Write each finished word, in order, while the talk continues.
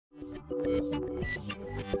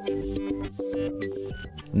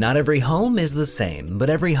Not every home is the same, but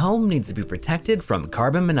every home needs to be protected from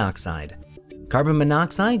carbon monoxide. Carbon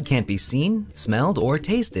monoxide can't be seen, smelled, or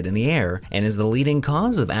tasted in the air and is the leading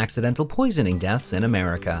cause of accidental poisoning deaths in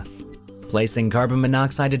America. Placing carbon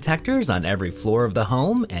monoxide detectors on every floor of the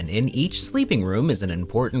home and in each sleeping room is an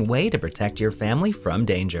important way to protect your family from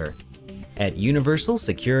danger. At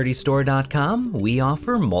UniversalSecurityStore.com, we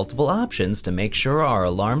offer multiple options to make sure our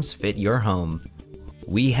alarms fit your home.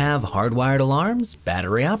 We have hardwired alarms,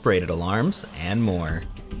 battery-operated alarms, and more.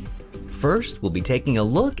 First, we'll be taking a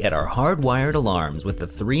look at our hardwired alarms with the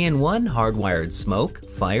 3-in-1 hardwired smoke,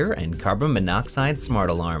 fire, and carbon monoxide smart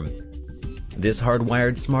alarm. This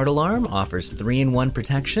hardwired smart alarm offers 3-in-1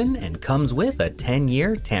 protection and comes with a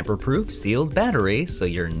 10-year tamper-proof sealed battery, so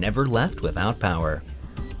you're never left without power.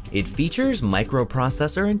 It features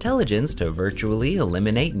microprocessor intelligence to virtually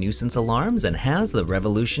eliminate nuisance alarms and has the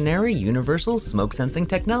revolutionary universal smoke sensing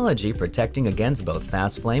technology protecting against both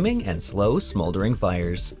fast flaming and slow smoldering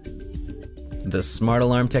fires. The smart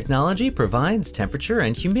alarm technology provides temperature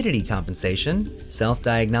and humidity compensation,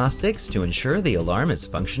 self-diagnostics to ensure the alarm is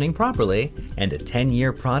functioning properly, and a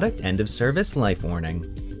 10-year product end-of-service life warning.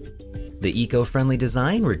 The eco-friendly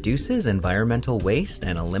design reduces environmental waste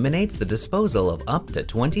and eliminates the disposal of up to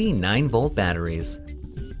 20 9-volt batteries.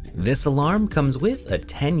 This alarm comes with a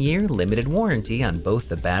 10-year limited warranty on both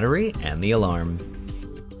the battery and the alarm.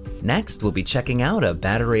 Next, we'll be checking out a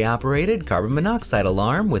battery-operated carbon monoxide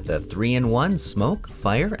alarm with the 3-in-1 smoke,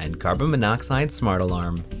 fire, and carbon monoxide smart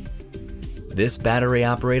alarm. This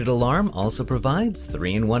battery-operated alarm also provides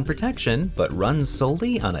 3-in-1 protection, but runs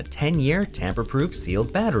solely on a 10-year tamper-proof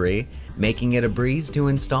sealed battery, making it a breeze to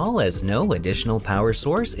install as no additional power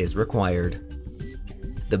source is required.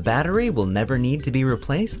 The battery will never need to be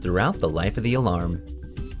replaced throughout the life of the alarm.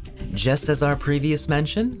 Just as our previous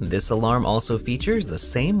mention, this alarm also features the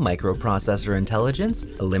same microprocessor intelligence,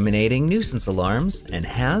 eliminating nuisance alarms, and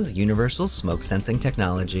has universal smoke sensing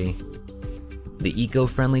technology. The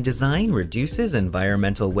eco-friendly design reduces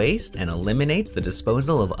environmental waste and eliminates the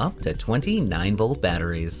disposal of up to 20 9-volt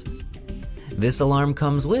batteries. This alarm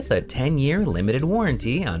comes with a 10-year limited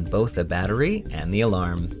warranty on both the battery and the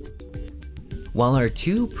alarm. While our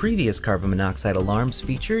two previous carbon monoxide alarms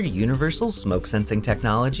featured universal smoke sensing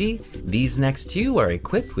technology, these next two are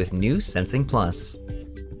equipped with new Sensing Plus.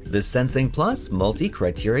 The Sensing Plus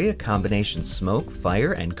multi-criteria combination smoke,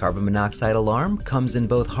 fire, and carbon monoxide alarm comes in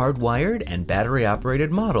both hardwired and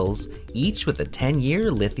battery-operated models, each with a 10-year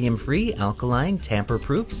lithium-free alkaline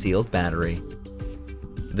tamper-proof sealed battery.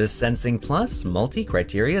 The Sensing Plus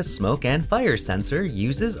multi-criteria smoke and fire sensor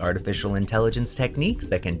uses artificial intelligence techniques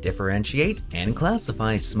that can differentiate and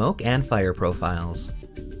classify smoke and fire profiles.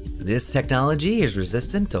 This technology is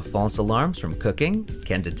resistant to false alarms from cooking,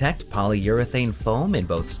 can detect polyurethane foam in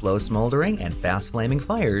both slow smoldering and fast flaming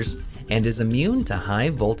fires, and is immune to high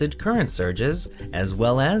voltage current surges, as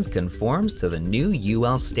well as conforms to the new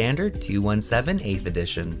UL Standard 217 8th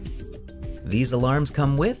edition. These alarms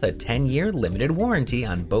come with a 10-year limited warranty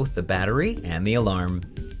on both the battery and the alarm.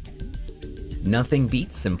 Nothing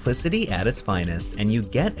beats simplicity at its finest, and you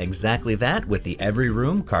get exactly that with the Every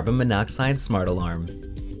Room Carbon Monoxide Smart Alarm.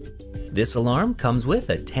 This alarm comes with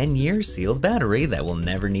a 10-year sealed battery that will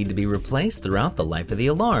never need to be replaced throughout the life of the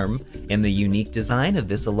alarm, and the unique design of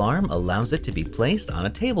this alarm allows it to be placed on a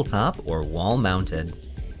tabletop or wall-mounted.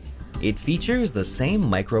 It features the same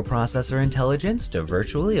microprocessor intelligence to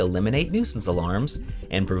virtually eliminate nuisance alarms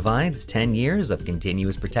and provides 10 years of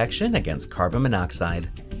continuous protection against carbon monoxide.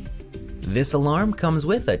 This alarm comes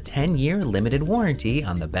with a 10-year limited warranty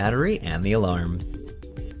on the battery and the alarm.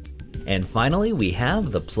 And finally, we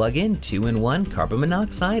have the plug-in 2-in-1 carbon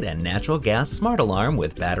monoxide and natural gas smart alarm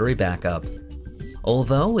with battery backup.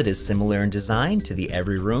 Although it is similar in design to the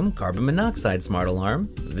Every Room Carbon Monoxide Smart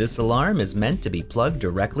Alarm, this alarm is meant to be plugged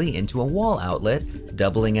directly into a wall outlet,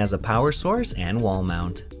 doubling as a power source and wall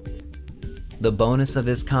mount. The bonus of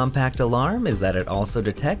this compact alarm is that it also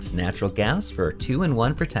detects natural gas for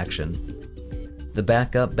 2-in-1 protection. The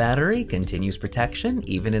backup battery continues protection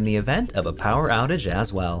even in the event of a power outage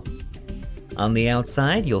as well. On the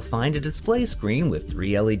outside, you'll find a display screen with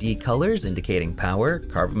 3 LED colors indicating power,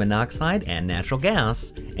 carbon monoxide, and natural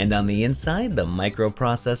gas, and on the inside, the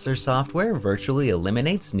microprocessor software virtually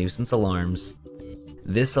eliminates nuisance alarms.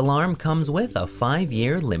 This alarm comes with a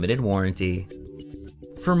 5-year limited warranty.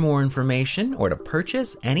 For more information or to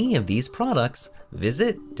purchase any of these products,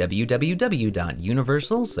 visit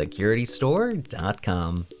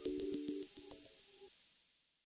www.universalsecuritystore.com.